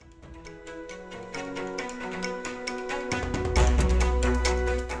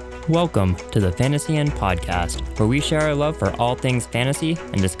Welcome to the Fantasy Inn podcast, where we share our love for all things fantasy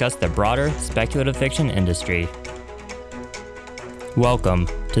and discuss the broader speculative fiction industry. Welcome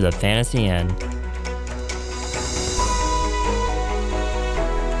to the Fantasy Inn.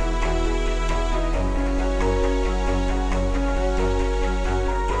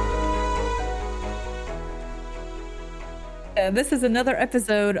 This is another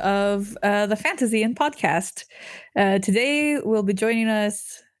episode of the Fantasy Inn podcast. Today will be joining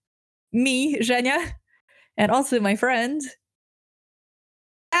us me, Zhenya, and also my friend.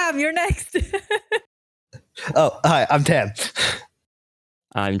 You're next. Oh, hi, I'm Tam.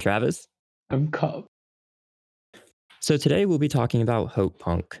 I'm Travis. I'm Cobb. So today we'll be talking about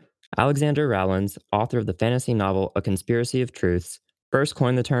Hopepunk. Alexander Rowlands, author of the fantasy novel A Conspiracy of Truths, first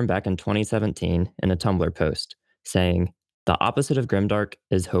coined the term back in 2017 in a Tumblr post, saying, "The opposite of grimdark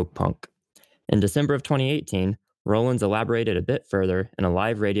is Hopepunk." In December of 2018, Rowlands elaborated a bit further in a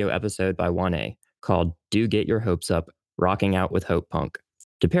live radio episode by 1A called Do Get Your Hopes Up, Rocking Out with Hopepunk.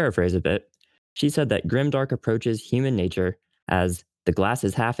 To paraphrase a bit, she said that grimdark approaches human nature as the glass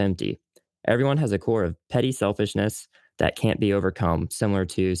is half empty. Everyone has a core of petty selfishness that can't be overcome, similar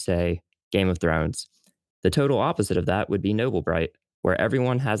to, say, Game of Thrones. The total opposite of that would be Noblebright, where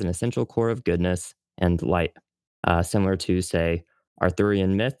everyone has an essential core of goodness and light, similar to, say,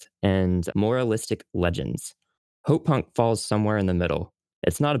 Arthurian myth and moralistic legends. Hopepunk falls somewhere in the middle.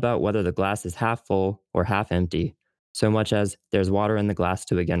 It's not about whether the glass is half full or half empty, so much as there's water in the glass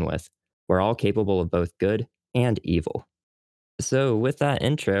to begin with. We're all capable of both good and evil. So with that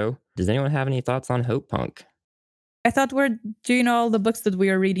intro, does anyone have any thoughts on Hopepunk? I thought we're doing all the books that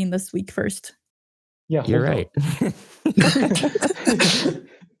we are reading this week first. Yeah, You're right.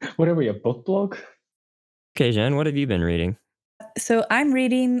 What are we, a book blog? Okay, Jen, what have you been reading? So I'm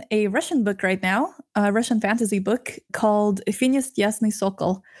reading a Russian book right now, a Russian fantasy book called Finist Yasny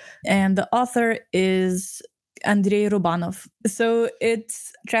Sokol, and the author is Andrei Rubanov. So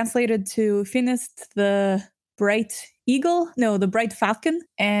it's translated to Finist the Bright Eagle, no, the Bright Falcon,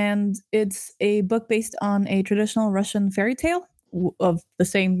 and it's a book based on a traditional Russian fairy tale of the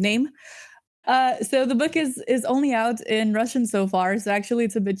same name. So the book is only out in Russian so far, so actually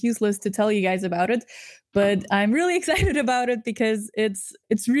it's a bit useless to tell you guys about it, but I'm really excited about it because it's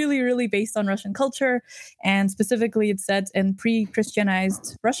really, really based on Russian culture, and specifically it's set in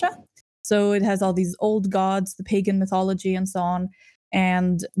pre-Christianized Russia. So it has all these old gods, the pagan mythology, and so on.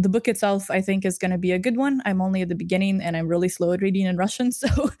 And the book itself, I think, is going to be a good one. I'm only at the beginning, and I'm really slow at reading in Russian,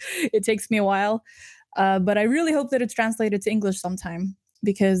 so it takes me a while. But I really hope that it's translated to English sometime,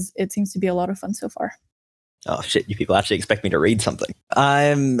 because it seems to be a lot of fun so far. Oh shit, you people actually expect me to read something.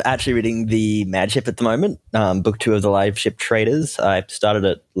 I'm actually reading The Mad Ship at the moment, book 2 of the Live Ship Traders. I started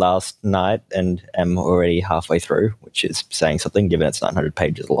it last night and am already halfway through, which is saying something given it's 900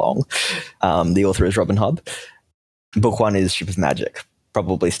 pages long. The author is Robin Hobb. Book 1 is Ship of Magic.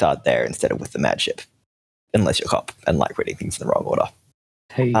 Probably start there instead of with The Mad Ship, unless you're a cop and like reading things in the wrong order.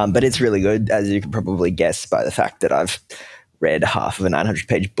 Hey. But it's really good, as you can probably guess by the fact that I've read half of a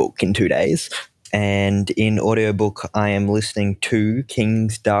 900-page book in 2 days. And in audiobook, I am listening to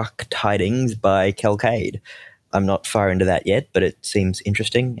King's Dark Tidings by Kelcade. I'm not far into that yet, but it seems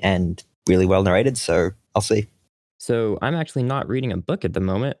interesting and really well narrated, so I'll see. So I'm actually not reading a book at the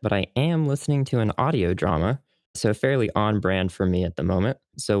moment, but I am listening to an audio drama, so fairly on brand for me at the moment.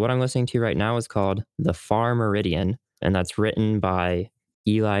 So what I'm listening to right now is called The Far Meridian, and that's written by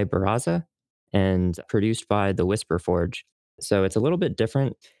Eli Barraza and produced by The Whisper Forge. So it's a little bit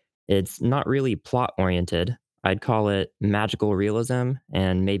different. It's not really plot-oriented. I'd call it magical realism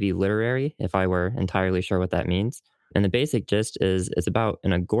and maybe literary, if I were entirely sure what that means. And the basic gist is it's about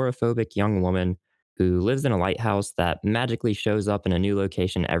an agoraphobic young woman who lives in a lighthouse that magically shows up in a new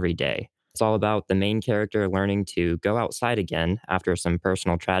location every day. It's all about the main character learning to go outside again after some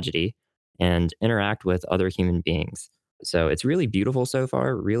personal tragedy and interact with other human beings. So it's really beautiful so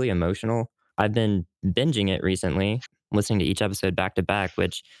far, really emotional. I've been binging it recently, listening to each episode back to back,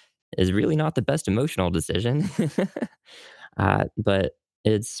 which is really not the best emotional decision. But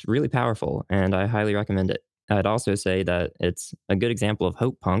it's really powerful, and I highly recommend it. I'd also say that it's a good example of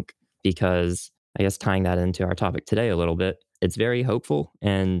hope punk because, I guess tying that into our topic today a little bit, it's very hopeful,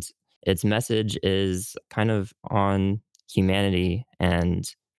 and its message is kind of on humanity and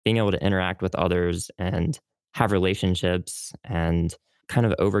being able to interact with others and have relationships and kind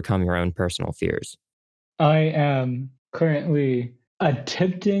of overcome your own personal fears. I am currently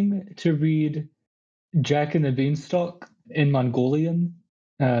attempting to read Jack and the Beanstalk in Mongolian.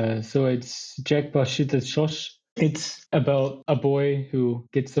 So it's Jack Bashita Shosh. It's about a boy who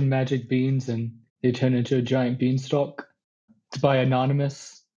gets some magic beans and they turn into a giant beanstalk. It's by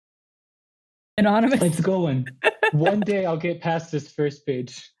Anonymous. Anonymous. It's going. One day I'll get past this first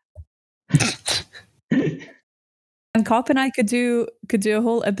page. And Cop and I could do a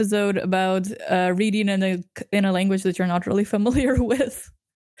whole episode about reading in a language that you're not really familiar with.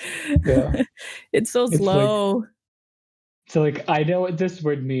 Yeah. It's so slow. Like I know what this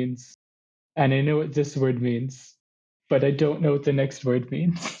word means, and I know what this word means, but I don't know what the next word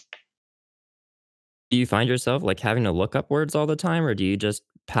means. Do you find yourself like having to look up words all the time, or do you just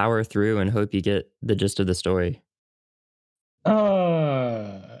power through and hope you get the gist of the story?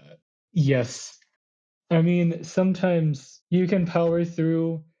 Yes. I mean, sometimes you can power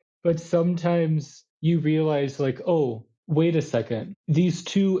through, but sometimes you realize, like, oh, wait a second. These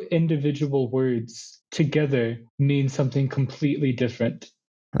two individual words together mean something completely different.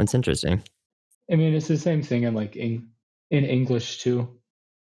 That's interesting. I mean, it's the same thing in like in English too.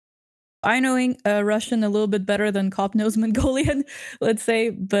 I know Russian a little bit better than Cop knows Mongolian, let's say,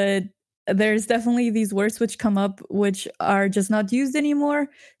 but there's definitely these words which come up which are just not used anymore.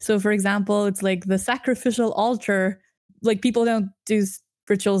 So, for example, it's like the sacrificial altar. Like people don't do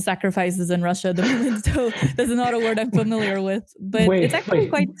ritual sacrifices in Russia at the moment, so that's not a word I'm familiar with. But it's actually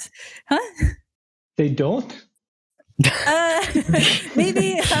quite, huh? They don't?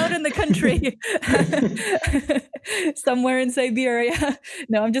 Maybe out in the country, somewhere in Siberia.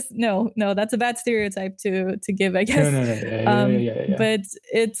 No, I'm just no. That's a bad stereotype to give, I guess. No. Yeah. But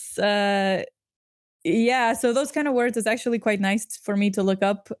it's yeah. So those kind of words is actually quite nice for me to look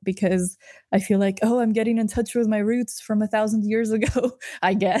up because I feel like, oh, I'm getting in touch with my roots from 1,000 years ago,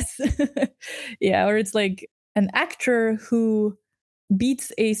 I guess. Yeah, or it's like an actor who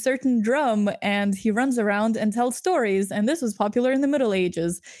beats a certain drum and he runs around and tells stories, and this was popular in the Middle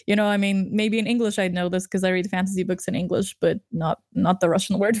Ages. I mean, maybe in English I'd know this because I read fantasy books in English, but not the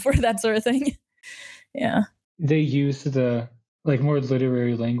Russian word for that sort of thing. Yeah, they use the like more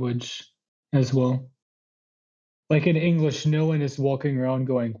literary language as well. Like in English, no one is walking around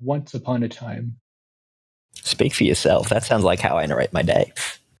going once upon a time. Speak for yourself. That sounds like how I narrate my day.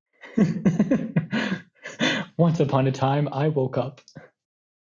 Once upon a time, I woke up.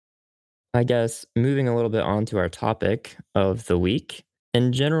 I guess moving a little bit on to our topic of the week.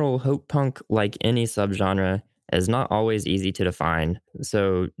 In general, hope punk, like any subgenre, is not always easy to define.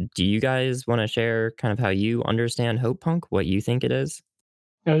 So, do you guys want to share kind of how you understand hope punk, what you think it is?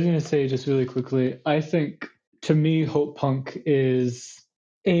 I was going to say just really quickly, I think to me, hope punk is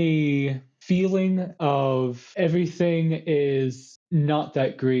a feeling of everything is not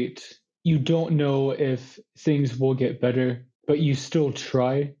that great. You don't know if things will get better, but you still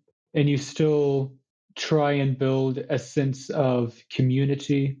try, and you still try and build a sense of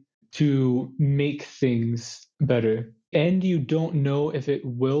community to make things better. And you don't know if it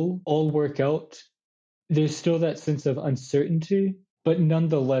will all work out. There's still that sense of uncertainty, but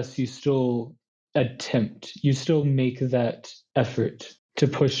nonetheless, you still attempt, you still make that effort to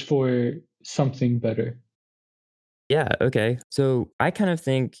push for something better. Yeah, okay. So, I kind of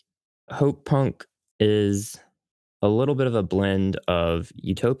think hope punk is a little bit of a blend of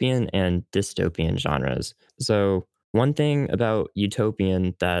utopian and dystopian genres. So, one thing about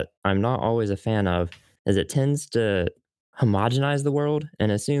utopian that I'm not always a fan of is it tends to homogenize the world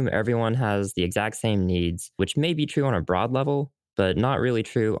and assume everyone has the exact same needs, which may be true on a broad level, but not really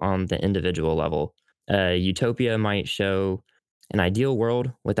true on the individual level. Utopia might show an ideal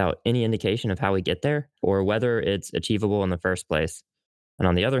world without any indication of how we get there or whether it's achievable in the first place. And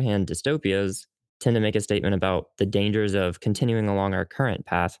on the other hand, dystopias tend to make a statement about the dangers of continuing along our current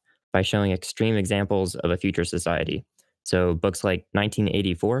path by showing extreme examples of a future society. So, books like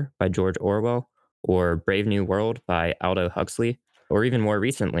 1984 by George Orwell, or Brave New World by Aldo Huxley, or even more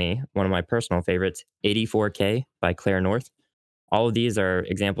recently, one of my personal favorites, 84K by Claire North. All of these are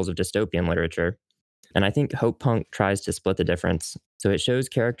examples of dystopian literature. And I think Hope Punk tries to split the difference. So it shows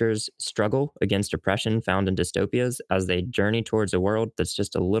characters struggle against oppression found in dystopias as they journey towards a world that's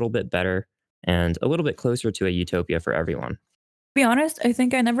just a little bit better and a little bit closer to a utopia for everyone. to be honest, I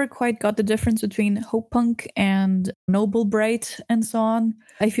think I never quite got the difference between hope punk and noble bright and so on.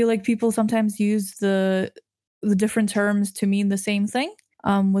 I feel like people sometimes use the different terms to mean the same thing.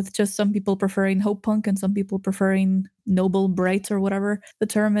 With just some people preferring hope punk and some people preferring noble bright or whatever the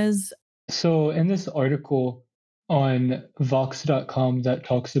term is. So, in this article on Vox.com that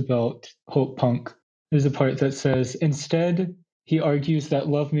talks about hope punk, there's a part that says, instead, he argues that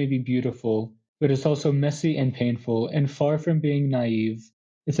love may be beautiful, but it's also messy and painful, and far from being naive,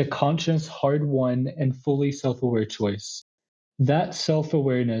 it's a conscious, hard won, and fully self aware choice. That self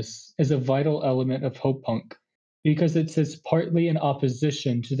awareness is a vital element of hope punk because it sits partly in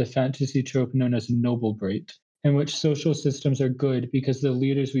opposition to the fantasy trope known as noble bright. in which social systems are good because the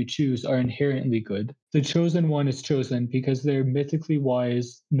leaders we choose are inherently good. The chosen one is chosen because they're mythically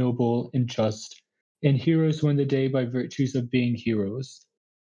wise, noble, and just, and heroes win the day by virtues of being heroes.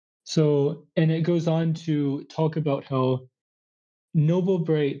 So, and it goes on to talk about how Noble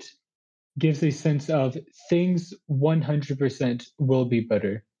Bright gives a sense of things 100% will be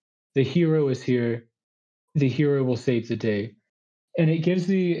better. The hero is here, the hero will save the day. And it gives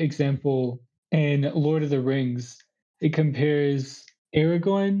the example in Lord of the Rings. It compares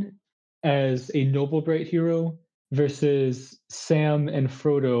Aragorn as a noble bright hero versus Sam and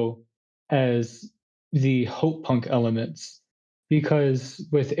Frodo as the Hopepunk elements. Because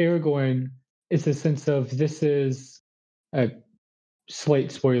with Aragorn, it's a sense of this is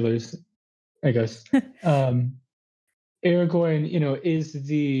slight spoilers, I guess. um, Aragorn, is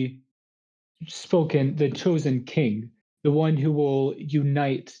the chosen king, the one who will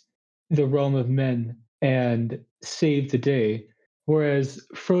unite the realm of men and save the day. Whereas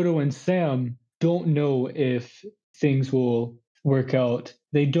Frodo and Sam don't know if things will work out.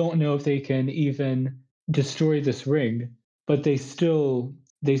 They don't know if they can even destroy this ring, but they still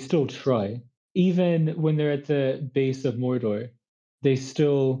try. Even when they're at the base of Mordor, they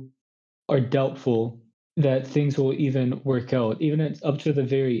still are doubtful that things will even work out. Even up to the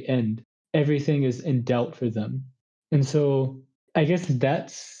very end, everything is in doubt for them. And so I guess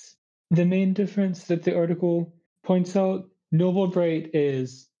that's the main difference that the article points out. Noble Bright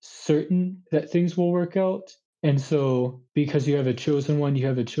is certain that things will work out. And so because you have a chosen one, you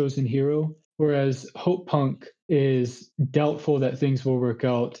have a chosen hero. Whereas Hope Punk is doubtful that things will work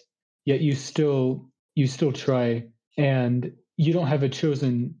out, yet you still try, and you don't have a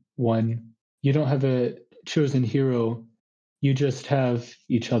chosen one. You don't have a chosen hero. You just have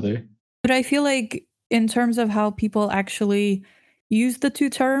each other. But I feel like, in terms of how people actually use the two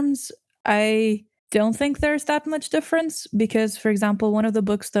terms, I don't think there's that much difference because, for example, one of the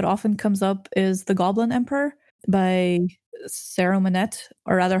books that often comes up is The Goblin Emperor by Sarah Monette,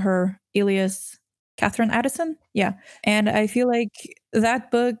 or rather her alias Catherine Addison. Yeah. And I feel like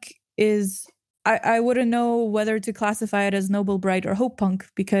that book is, I wouldn't know whether to classify it as Noble Bright or Hope Punk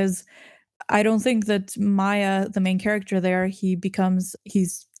because I don't think that Maya, the main character there,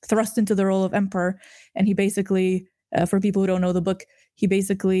 he's thrust into the role of emperor, and he basically, for people who don't know the book, he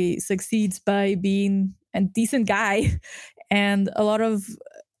basically succeeds by being a decent guy, and a lot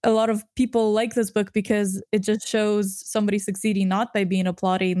of people like this book because it just shows somebody succeeding not by being a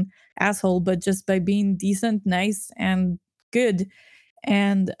plotting asshole, but just by being decent, nice, and good.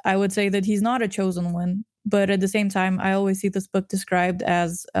 And I would say that he's not a chosen one. But at the same time, I always see this book described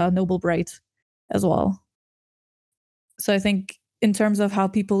as a noble bright as well. So I think in terms of how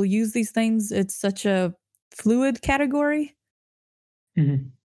people use these things, it's such a fluid category. Mm-hmm.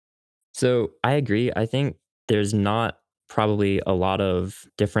 So I agree. I think there's not probably a lot of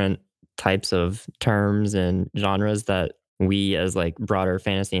different types of terms and genres that we as like broader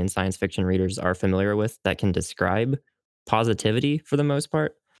fantasy and science fiction readers are familiar with that can describe positivity for the most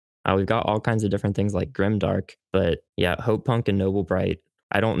part. We've got all kinds of different things like grimdark, but yeah, hope punk and noble bright.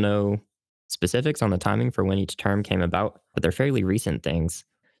 I don't know specifics on the timing for when each term came about, but they're fairly recent things.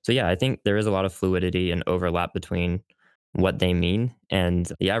 So yeah, I think there is a lot of fluidity and overlap between what they mean.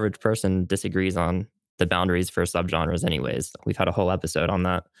 And the average person disagrees on the boundaries for subgenres, anyways. We've had a whole episode on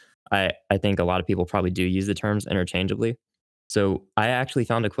that. I think a lot of people probably do use the terms interchangeably. So I actually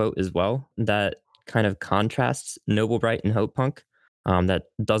found a quote as well that kind of contrasts Noble Bright and Hope Punk. That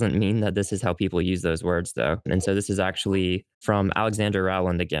doesn't mean that this is how people use those words, though. And so this is actually from Alexander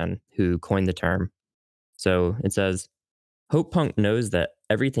Rowland again, who coined the term. So it says, Hope Punk knows that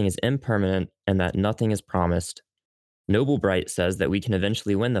everything is impermanent and that nothing is promised. Noble Bright says that we can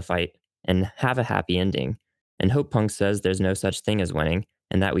eventually win the fight and have a happy ending. And Hope Punk says there's no such thing as winning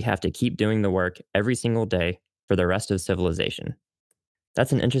and that we have to keep doing the work every single day for the rest of civilization.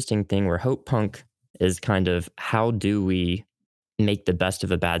 That's an interesting thing where Hope Punk is kind of how do we make the best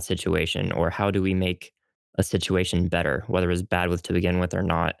of a bad situation, or how do we make a situation better, whether it's bad with to begin with or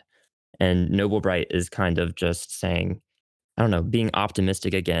not. And Noble Bright is kind of just saying, I don't know, being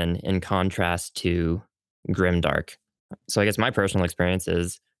optimistic again in contrast to grimdark. So I guess my personal experience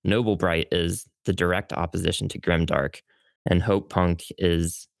is Noble Bright is the direct opposition to grimdark, and Hope Punk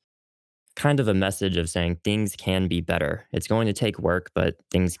is kind of a message of saying things can be better. It's going to take work, but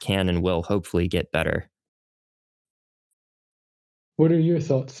things can and will hopefully get better. What are your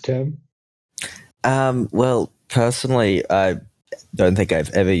thoughts, Tim? Well, personally, I don't think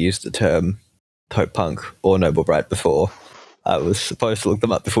I've ever used the term Hope Punk or Noble Bright before. I was supposed to look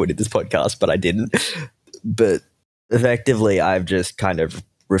them up before we did this podcast, but I didn't. But effectively, I've just kind of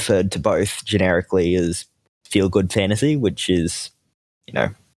referred to both generically as feel-good fantasy, which is,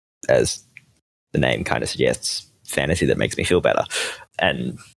 as the name kind of suggests, fantasy that makes me feel better.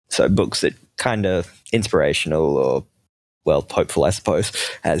 And so books that kind of inspirational or, well, hopeful, I suppose,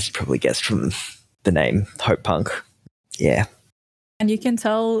 as you probably guessed from the name, Hopepunk. Yeah. And you can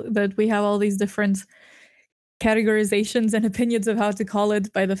tell that we have all these different categorizations and opinions of how to call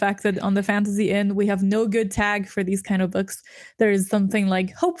it by the fact that on the Fantasy Inn, we have no good tag for these kind of books. There is something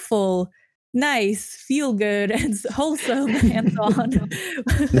like hopeful, nice, feel good, and wholesome, and so on.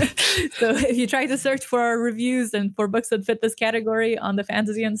 So if you try to search for our reviews and for books that fit this category on the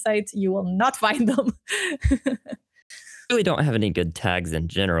Fantasy Inn site, you will not find them. Really don't have any good tags in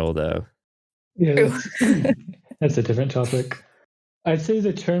general, though. Yeah, that's a different topic. I'd say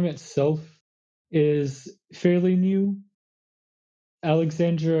the term itself is fairly new.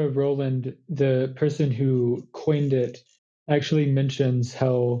 Alexandra Rowland, the person who coined it, actually mentions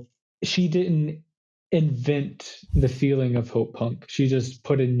how she didn't invent the feeling of hope punk. She just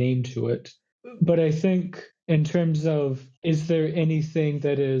put a name to it. But I think in terms of, is there anything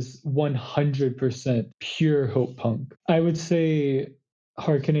that is 100% pure hope punk? I would say,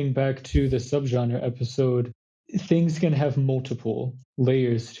 harkening back to the subgenre episode, things can have multiple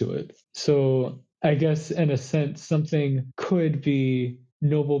layers to it. So I guess in a sense, something could be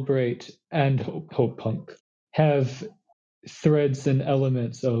noble bright and hope punk, have threads and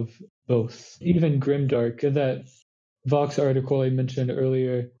elements of both. Even grimdark, that Vox article I mentioned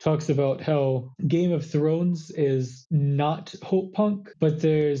earlier talks about how Game of Thrones is not hope punk, but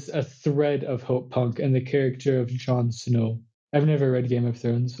there's a thread of hope punk in the character of Jon Snow. I've never read Game of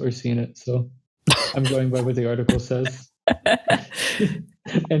Thrones or seen it, so I'm going by what the article says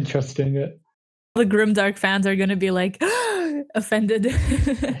and trusting it. The grimdark fans are going to be like offended.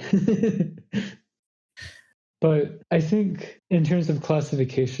 But I think in terms of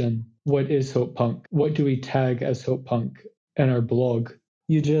classification, what is hope punk? What do we tag as hope punk in our blog?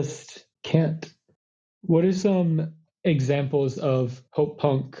 You just can't. What are some examples of hope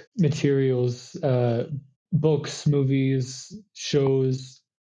punk materials, books, movies, shows,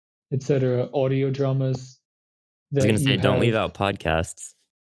 etc., audio dramas I was that going to you say, don't leave have out podcasts.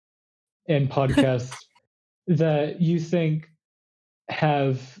 and podcasts that you think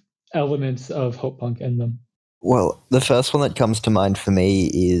have elements of hope punk in them? Well, the first one that comes to mind for me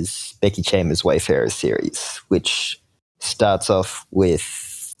is Becky Chambers' Wayfarers series, which starts off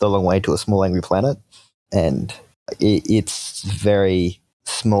with The Long Way to a Small Angry Planet, and it's very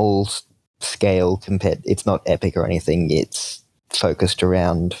small scale compared. It's not epic or anything. It's focused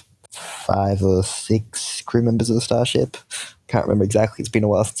around 5 or 6 crew members of the starship. Can't remember exactly. It's been a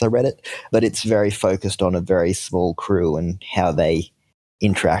while since I read it, but it's very focused on a very small crew and how they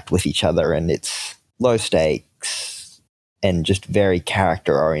interact with each other, and it's low stakes and just very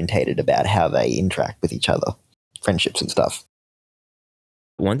character orientated about how they interact with each other, friendships and stuff.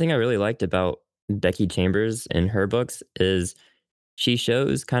 One thing I really liked about Becky Chambers in her books is she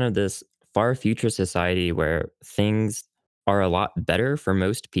shows kind of this far future society where things are a lot better for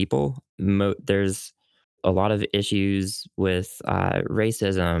most people. There's a lot of issues with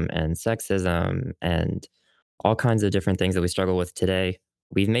racism and sexism and all kinds of different things that we struggle with today.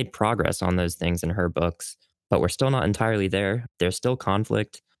 We've made progress on those things in her books, but we're still not entirely there. There's still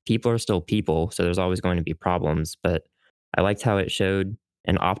conflict. People are still people, so there's always going to be problems. But I liked how it showed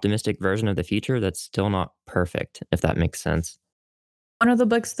an optimistic version of the future that's still not perfect, if that makes sense. One of the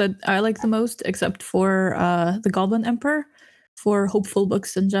books that I like the most, except for The Goblin Emperor, for hopeful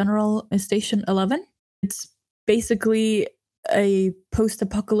books in general, is Station 11. It's basically a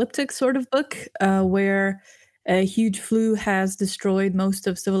post-apocalyptic sort of book where a huge flu has destroyed most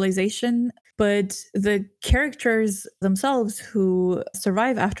of civilization, but the characters themselves who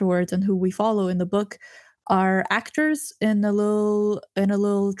survive afterwards and who we follow in the book are actors in a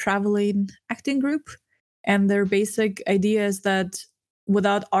little traveling acting group. And their basic idea is that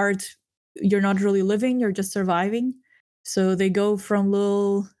without art, you're not really living, you're just surviving. So they go from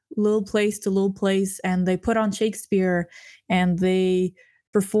little place to little place, and they put on Shakespeare and they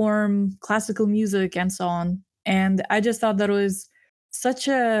perform classical music and so on. And I just thought that was such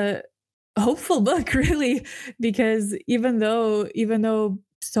a hopeful book, really, because even though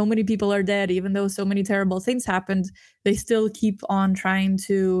so many people are dead, even though so many terrible things happened, they still keep on trying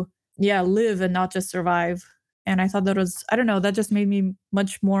to live and not just survive. And I thought that was, I don't know, that just made me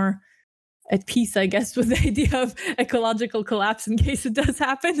much more at peace, I guess, with the idea of ecological collapse in case it does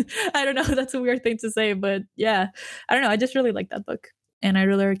happen. I don't know, that's a weird thing to say, but yeah, I don't know. I just really like that book and I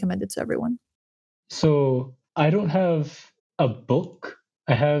really recommend it to everyone. So I don't have a book.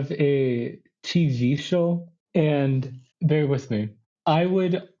 I have a TV show, and bear with me. I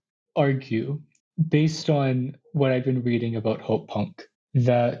would argue based on what I've been reading about Hopepunk,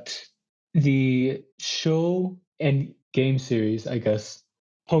 that the show and game series, I guess,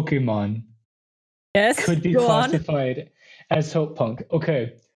 Pokemon, Yes, could be go on. classified as Hopepunk.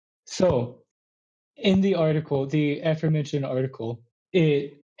 Okay, so in the article, the aforementioned article,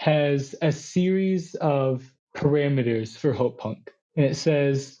 it has a series of parameters for Hopepunk. And it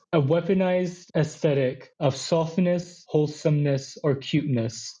says a weaponized aesthetic of softness, wholesomeness, or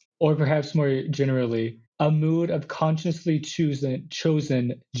cuteness, or perhaps more generally, a mood of consciously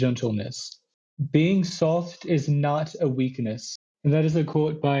chosen gentleness. Being soft is not a weakness. And that is a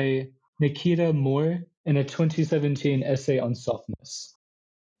quote by Nikita Moore in a 2017 essay on softness.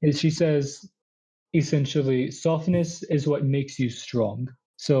 And she says, essentially, softness is what makes you strong.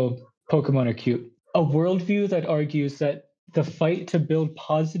 So Pokemon are cute. A worldview that argues that the fight to build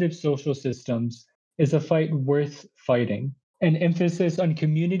positive social systems is a fight worth fighting. An emphasis on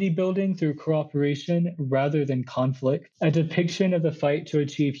community building through cooperation rather than conflict. A depiction of the fight to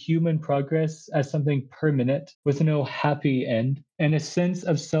achieve human progress as something permanent with no happy end. And a sense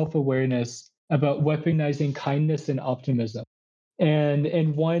of self awareness about weaponizing kindness and optimism. And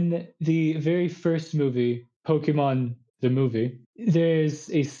in the very first movie, Pokemon the movie,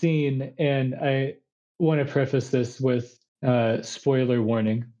 there's a scene, and I want to preface this with spoiler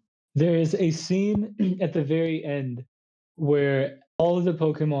warning. There is a scene at the very end where all of the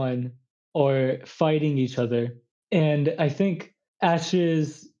Pokemon are fighting each other. And I think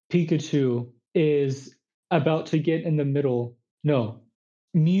Ash's Pikachu is about to get in the middle. No,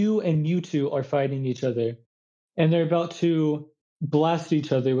 Mew and Mewtwo are fighting each other and they're about to blast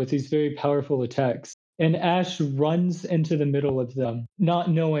each other with these very powerful attacks. And Ash runs into the middle of them, not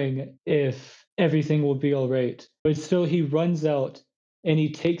knowing if everything will be all right. But still, he runs out and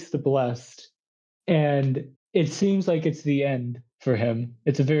he takes the blast. And it seems like it's the end for him.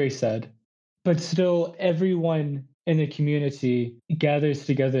 It's very sad. But still, everyone in the community gathers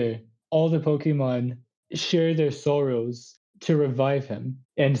together. All the Pokemon share their sorrows to revive him.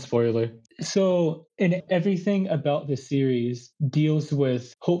 And spoiler. So, and everything about the series deals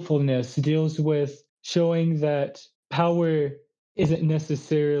with hopefulness, deals with showing that power isn't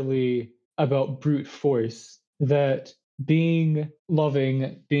necessarily about brute force, that being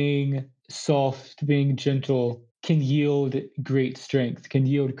loving, being soft, being gentle can yield great strength, can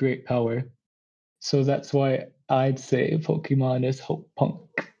yield great power. So that's why I'd say Pokemon is Hope Punk.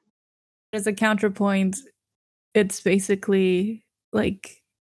 As a counterpoint, it's basically like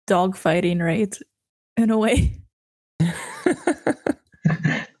dog fighting, right? In a way.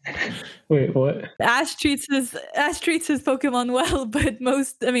 Wait, what? Ash treats his Pokemon well, but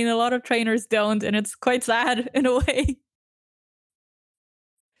a lot of trainers don't, and it's quite sad in a way.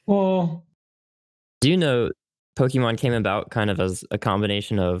 Well, Do you know Pokemon came about kind of as a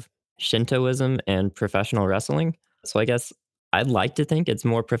combination of Shintoism and professional wrestling? So I guess I'd like to think it's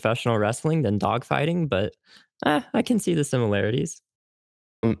more professional wrestling than dogfighting, but I can see the similarities.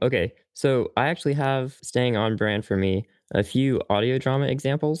 Okay, so I actually have, staying on brand for me, a few audio drama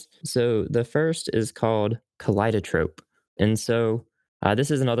examples. So the first is called Kaleidotrope. And so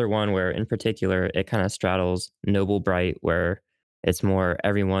this is another one where, in particular, it kind of straddles Noble Bright, where it's more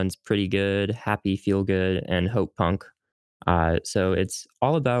everyone's pretty good, happy, feel good, and hope punk. So it's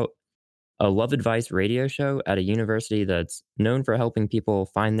all about a love advice radio show at a university that's known for helping people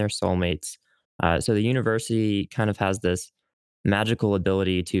find their soulmates. So the university kind of has this magical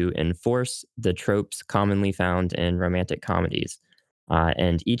ability to enforce the tropes commonly found in romantic comedies.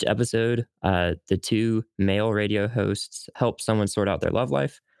 And each episode, the two male radio hosts help someone sort out their love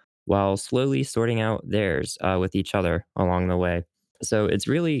life while slowly sorting out theirs with each other along the way. So it's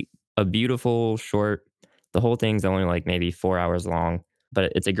really a beautiful, short, the whole thing's only like maybe 4 hours long,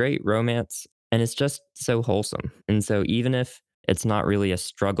 but it's a great romance and it's just so wholesome. And so even if it's not really a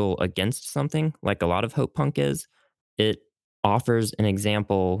struggle against something like a lot of Hope Punk is, it offers an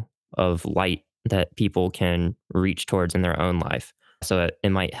example of light that people can reach towards in their own life. So that it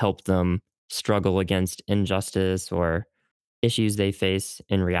might help them struggle against injustice or issues they face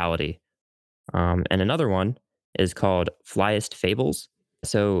in reality. And another one is called Flyest Fables.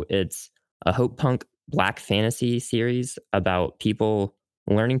 So it's a hope punk black fantasy series about people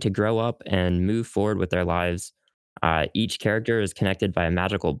learning to grow up and move forward with their lives. Each character is connected by a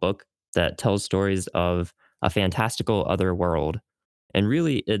magical book that tells stories of a fantastical other world. And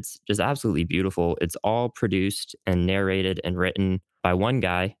really, it's just absolutely beautiful. It's all produced and narrated and written by one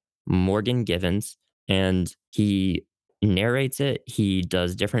guy, Morgan Givens, and he narrates it. He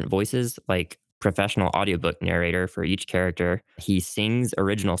does different voices, like professional audiobook narrator for each character. He sings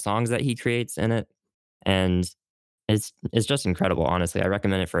original songs that he creates in it, and it's just incredible. Honestly, I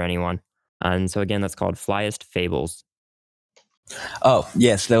recommend it for anyone. And so again, that's called Flyest Fables. Oh,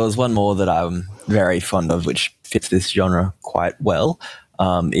 yes, there was one more that I'm very fond of, which fits this genre quite well.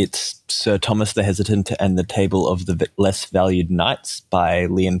 It's Sir Thomas the Hesitant and the Table of the Less Valued Knights by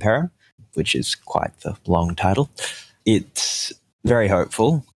Liam Perrin, which is quite the long title. It's very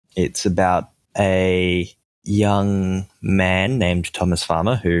hopeful. It's about a young man named Thomas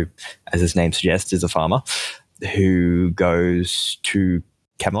Farmer, who, as his name suggests, is a farmer, who goes to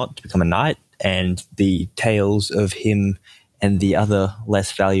Camelot to become a knight, and the tales of him and the other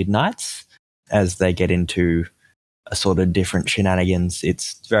less valued knights as they get into a sort of different shenanigans.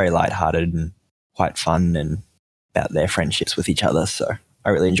 It's very lighthearted and quite fun and about their friendships with each other. So I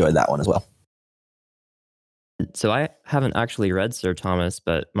really enjoyed that one as well. So I haven't actually read Sir Thomas,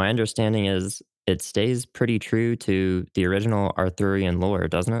 but my understanding is it stays pretty true to the original Arthurian lore,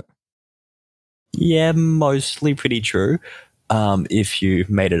 doesn't it? Yeah, mostly pretty true. If you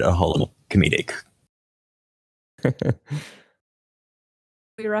made it a whole lot comedic.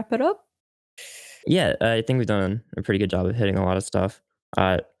 We wrap it up. Yeah, I think we've done a pretty good job of hitting a lot of stuff.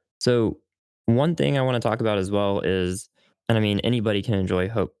 So one thing I want to talk about as well is, and I mean, anybody can enjoy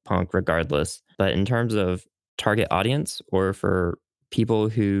Hope Punk regardless, but in terms of target audience or for people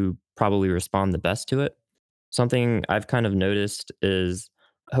who probably respond the best to it, something I've kind of noticed is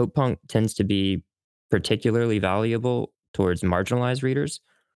Hope Punk tends to be particularly valuable towards marginalized readers.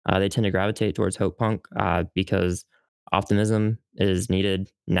 They tend to gravitate towards Hope Punk because optimism is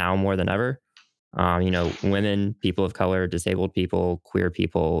needed now more than ever. Women, people of color, disabled people, queer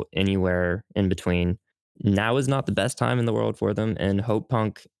people, anywhere in between. Now is not the best time in the world for them. And Hope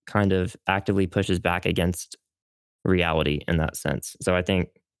Punk kind of actively pushes back against reality in that sense. So I think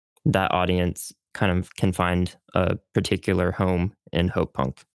that audience kind of can find a particular home in Hope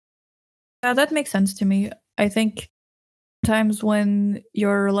Punk. Yeah, that makes sense to me. I think times when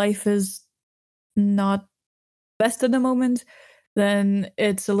your life is not best at the moment, then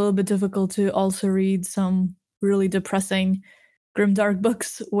it's a little bit difficult to also read some really depressing, grimdark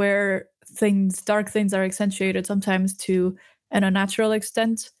books where dark things are accentuated sometimes to an unnatural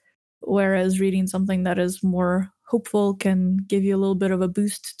extent. Whereas reading something that is more hopeful can give you a little bit of a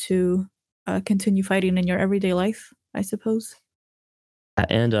boost to continue fighting in your everyday life, I suppose.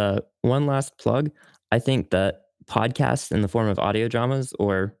 And one last plug, I think that podcasts in the form of audio dramas,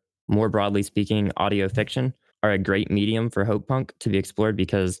 or more broadly speaking, audio fiction, are a great medium for Hope Punk to be explored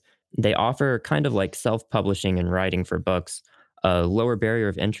because they offer kind of like self publishing and writing for books, a lower barrier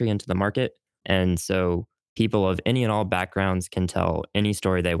of entry into the market. And so people of any and all backgrounds can tell any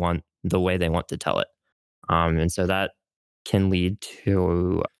story they want the way they want to tell it. And so that can lead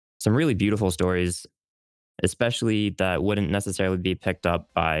to some really beautiful stories, especially that wouldn't necessarily be picked up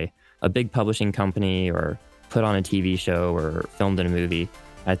by a big publishing company or put on a TV show or filmed in a movie.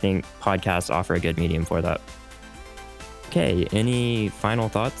 I think podcasts offer a good medium for that. Okay, any final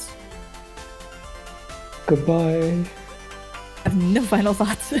thoughts? Goodbye. I have no final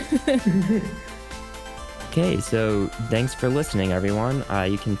thoughts. Okay, so thanks for listening, everyone.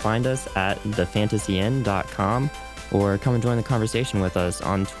 You can find us at thefantasyinn.com or come and join the conversation with us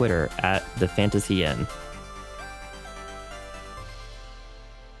on Twitter at thefantasyn.